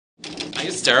I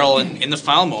guess, Daryl, in the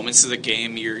final moments of the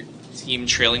game, your team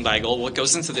trailing by a goal. What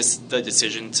goes into the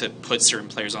decision to put certain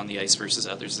players on the ice versus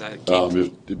others? Is that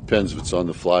it depends if it's on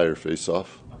the fly or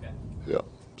face-off. Okay. Yeah.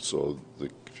 So,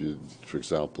 if you, for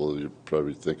example, you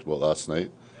probably think about last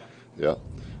night. Yeah.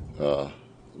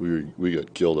 We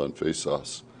got killed on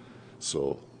face-offs.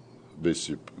 So,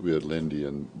 basically, we had Lindy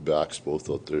and Bax both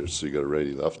out there, so you got a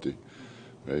righty-lefty,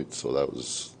 right? So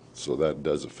that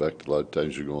does affect. A lot of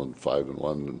times you're going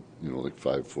 5-1, like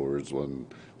 5 forwards, one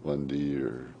D,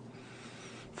 or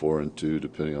 4 and 2,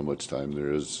 depending on how much time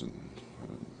there is, and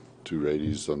 2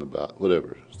 righties on the bat,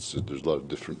 whatever. There's a lot of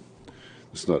different.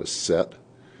 It's not a set,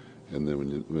 and then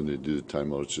when they do the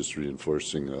timeout, it's just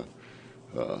reinforcing.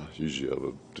 Usually, you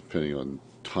have depending on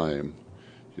time,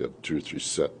 you have 2 or 3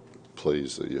 set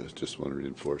plays that you just want to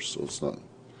reinforce. So it's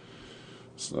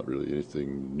not really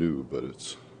anything new,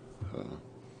 but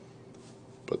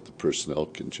but the personnel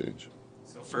can change.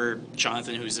 So for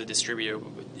Jonathan, who's a distributor,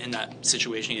 in that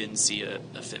situation, you didn't see a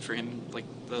fit for him like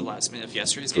the last minute of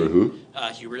yesterday's game? For who?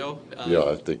 Huberdeau. Yeah,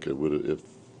 I think it would have. If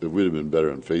it would have been better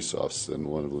on faceoffs than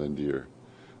one of Lindy or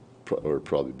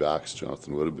probably Bax.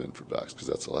 Jonathan would have been for Bax because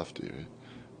that's a lefty, right?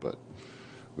 But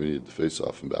we needed the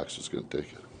faceoff, and Bax was going to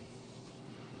take it.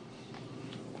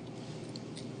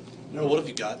 What have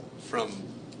you got from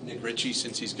Nick Ritchie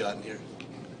since he's gotten here?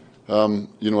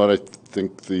 You know what? I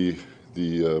think the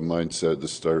mindset at the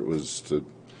start was to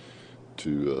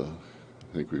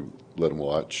I think we let him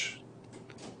watch.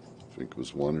 I think it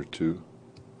was 1 or 2,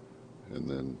 and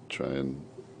then try and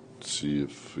see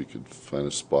if we could find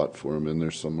a spot for him in there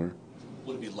somewhere.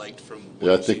 What have you liked from?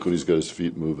 Yeah, I think when he's got his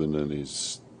feet moving and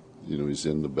he's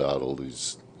in the battle,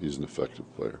 he's an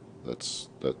effective player. That's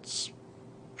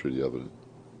pretty evident.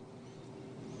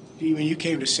 When you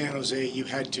came to San Jose, you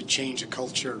had to change the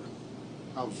culture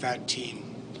of that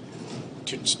team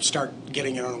to start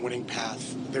getting it on a winning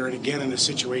path. They're again in a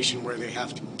situation where they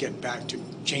have to get back to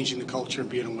changing the culture and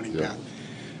be on a winning path.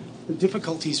 The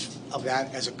difficulties of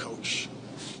that as a coach.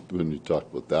 When you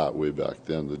talk about that way back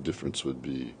then, the difference would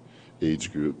be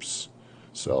age groups,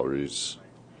 salaries,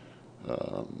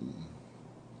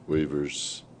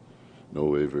 waivers, no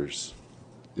waivers.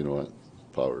 You know what?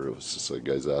 Power. It was just like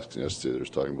guys asking yesterday. They were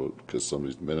talking about because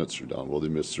somebody's minutes are down. Well, they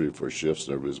missed 3 or 4 shifts,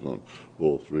 and everybody's going,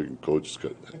 "Well, freaking coach's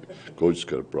got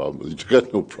a problem." You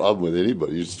got no problem with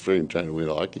anybody. You're just freaking trying to win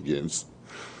hockey games.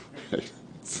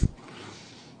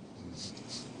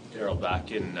 Daryl,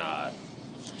 back in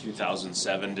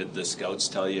 2007, did the scouts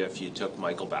tell you if you took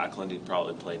Michael Backlund, he'd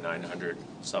probably play 900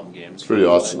 some games? It's pretty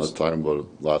awesome. I was talking about it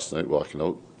last night walking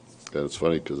out, and it's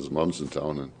funny because his mom's in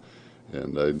town,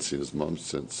 and I hadn't seen his mom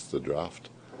since the draft.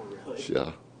 Oh, really?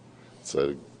 Yeah. So I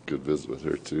had a good visit with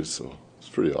her too. So it's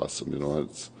pretty awesome.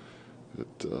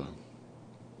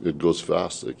 It goes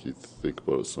fast. Like you think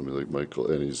about it, somebody like Michael,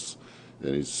 and he's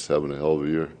having a hell of a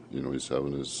year. He's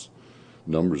having his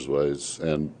numbers wise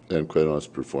and quite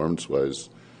honest performance wise.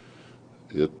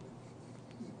 It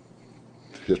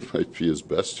might be his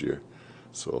best year.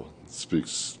 So it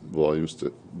speaks volumes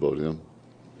about him.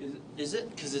 Is it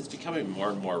because it's becoming more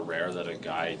and more rare that a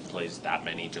guy plays that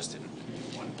many just in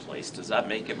one place? Does that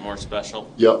make it more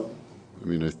special? Yeah. I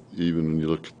mean, even when you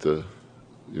look at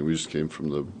we just came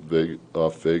from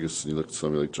off Vegas, and you look at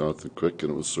somebody like Jonathan Quick,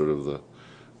 and it was sort of the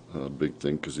big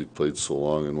thing because he played so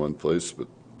long in one place.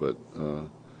 But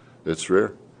it's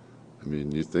rare. I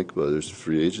mean, you think about it. There's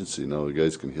free agency now. The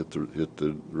guys can hit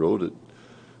the road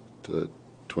at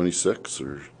 26,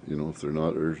 or if they're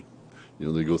not, or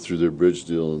they go through their bridge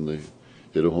deal and they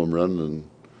hit a home run and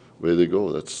away they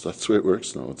go. That's the way it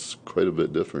works now. It's quite a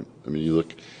bit different. I mean,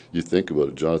 you think about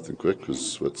it. Jonathan Quick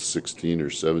was 16 or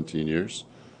 17 years,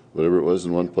 whatever it was,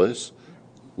 in one place.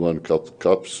 Won a couple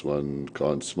cups, won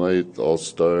Conn Smythe,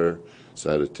 All-Star,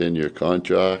 signed a 10-year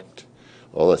contract,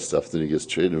 all that stuff. Then he gets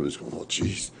traded, and everybody's going, "Oh,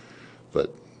 geez."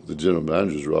 But the general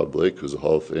manager is Rob Blake, who's a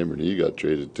Hall of Famer, and he got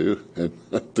traded too, and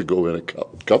to go in a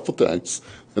couple times,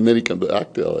 and then he come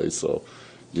back to LA. So,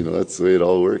 that's the way it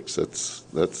all works. That's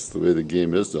the way the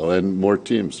game is now, and more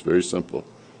teams. Very simple.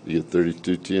 You get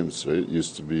 32 teams, right? It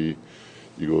used to be,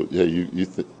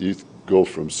 you go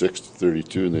from 6 to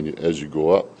 32, and then as you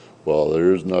go up, well,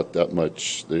 there's not that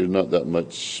much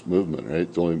movement,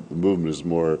 right? The movement is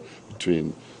more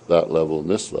between that level and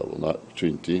this level, not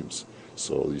between teams.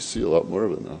 So you see a lot more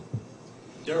of it now.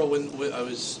 Daryl, when I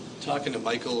was talking to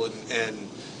Michael, and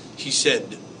he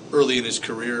said early in his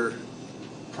career,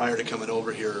 prior to coming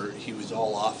over here, he was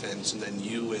all offense, and then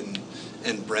you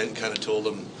and Brent kind of told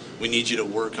him, "We need you to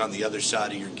work on the other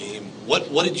side of your game." What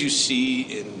did you see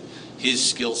in his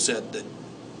skill set that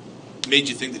made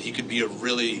you think that he could be a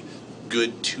really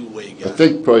good two-way guy. I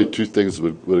think probably two things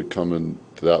would have come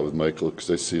into that with Michael, because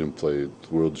I seen him play the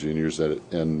World Juniors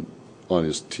and on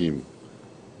his team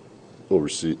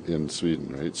overseas in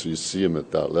Sweden, right? So you see him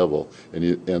at that level,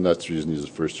 and that's the reason he's a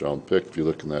first-round pick. If you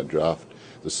look in that draft,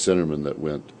 the centerman that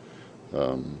went,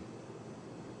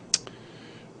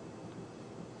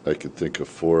 I could think of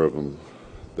four of them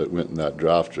that went in that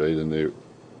draft, right? And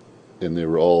they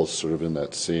were all sort of in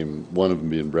that same. One of them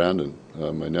being Brandon,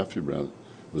 my nephew Brandon,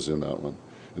 was in that one,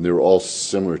 and they were all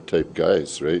similar type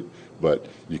guys, right? But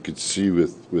you could see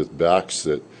with Bax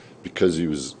that because he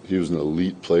was an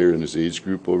elite player in his age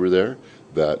group over there,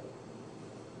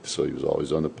 so he was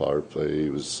always on the power play, he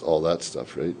was all that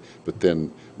stuff, right? But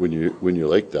then when you're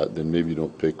like that, then maybe you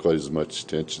don't pay quite as much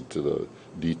attention to the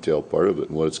detail part of it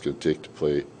and what it's going to take to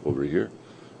play over here,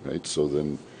 right? So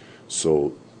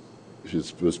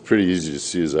it was pretty easy to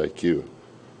see his IQ.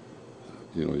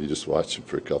 You know, you just watch him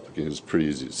for a couple of games. It's pretty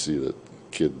easy to see that the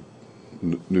kid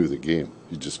knew the game.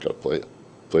 You just got to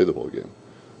play the whole game,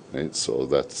 right? So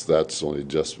that's the only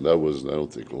adjustment. That wasn't, I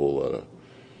don't think, a whole lot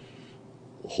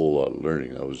of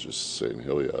learning. I was just saying,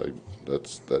 hell yeah,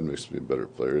 that makes me a better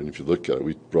player. And if you look at it,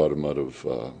 we brought him out of,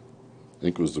 I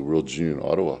think it was the World Junior in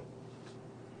Ottawa,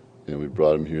 and we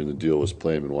brought him here, and the deal was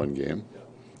play him in one game,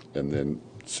 and then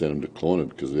sent him to Kelowna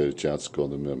because we had a chance to go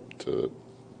to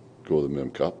the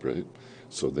Mem Cup, right?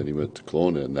 So then he went to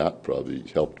Kelowna, and that probably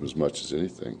helped him as much as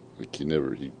anything. Like he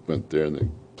went there and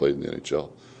then played in the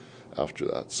NHL after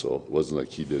that. So it wasn't like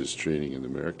he did his training in the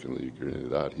American League or any of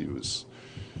that. He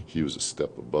was a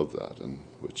step above that, and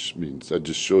which means that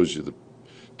just shows you the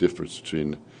difference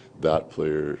between that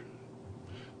player.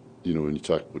 You know, when you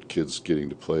talk about kids getting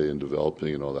to play and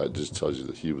developing and all that, it just tells you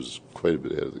that he was quite a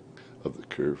bit ahead of the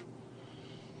curve.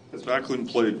 Has Backlund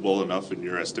played well enough, in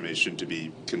your estimation, to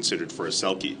be considered for a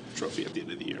Selke trophy at the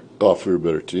end of the year? Oh, if we're a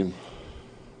better team,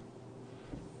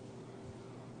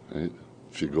 right?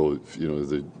 If you go,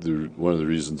 one of the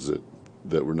reasons that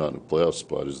we're not in a playoff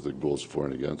spot is the goals for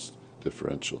and against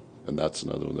differential, and that's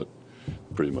another one that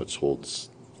pretty much holds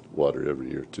water every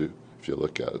year too, if you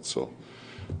look at it. So,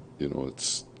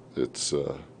 it's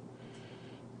I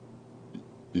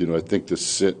think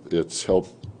it's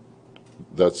helped.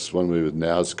 That's one way with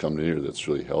Naz coming in here that's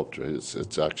really helped, right?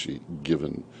 It's actually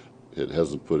given. It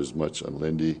hasn't put as much on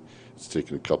Lindy. It's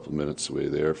taken a couple of minutes away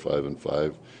there,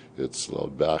 5-5. It's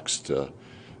allowed Bax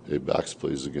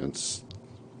plays against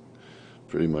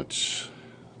pretty much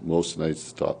most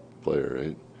nights the top player,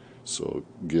 right? So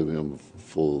give him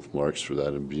full marks for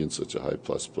that and being such a high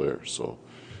plus player. So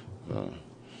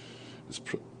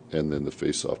and then the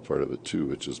face-off part of it too,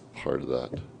 which is part of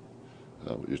that.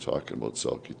 What you're talking about,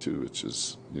 Selke too, which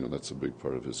is that's a big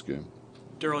part of his game.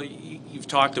 Darryl, you've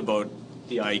talked about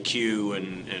the IQ,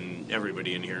 and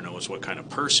everybody in here knows what kind of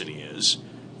person he is.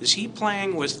 Is he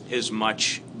playing with as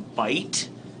much bite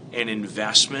and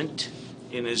investment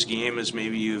in his game as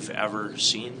maybe you've ever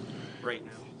seen right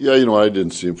now? Yeah, I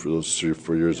didn't see him for those 3 or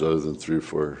 4 years other than 3 or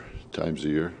 4 times a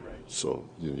year. Right. So,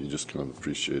 you just kind of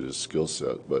appreciate his skill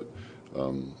set. But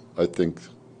I think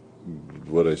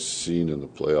what I seen in the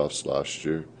playoffs last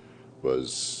year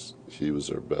was he was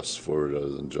our best forward other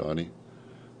than Johnny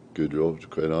Goodrow, to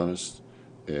be quite honest.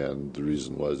 And the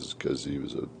reason was because he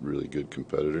was a really good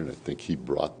competitor, and I think he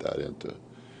brought that into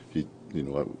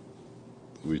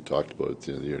we talked about it at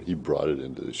the end of the year, and he brought it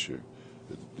into this year.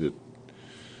 It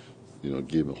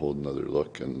gave him a whole nother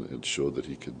look, and it showed that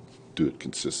he could do it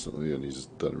consistently, and he's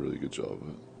done a really good job of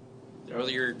it.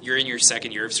 You're in your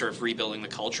second year of sort of rebuilding the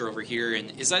culture over here,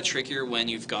 and is that trickier when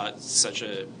you've got such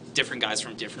different guys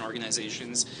from different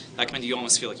organizations? Do you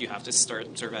almost feel like you have to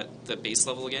start sort of at the base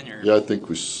level again? Or? Yeah, I think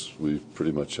we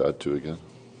pretty much had to again.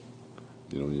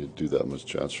 When you do that much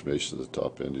transformation at the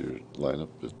top end of your lineup,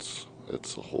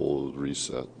 it's a whole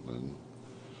reset, and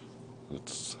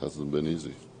it hasn't been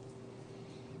easy.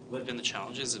 What have been the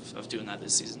challenges of doing that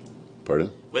this season? Pardon?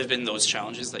 What have been those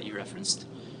challenges that you referenced?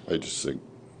 I just think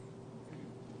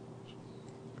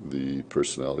the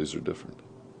personalities are different,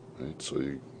 right? So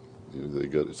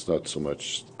it's not so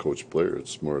much coach-player;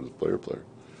 it's more the player-player.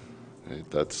 Right?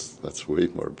 That's way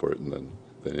more important than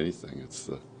anything. It's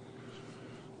the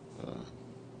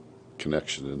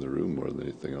connection in the room more than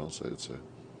anything else, I'd say.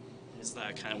 Is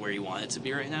that kind of where you want it to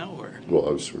be right now, or? Well,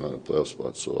 obviously we're not in a playoff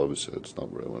spot, so obviously it's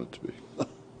not where I want it to be.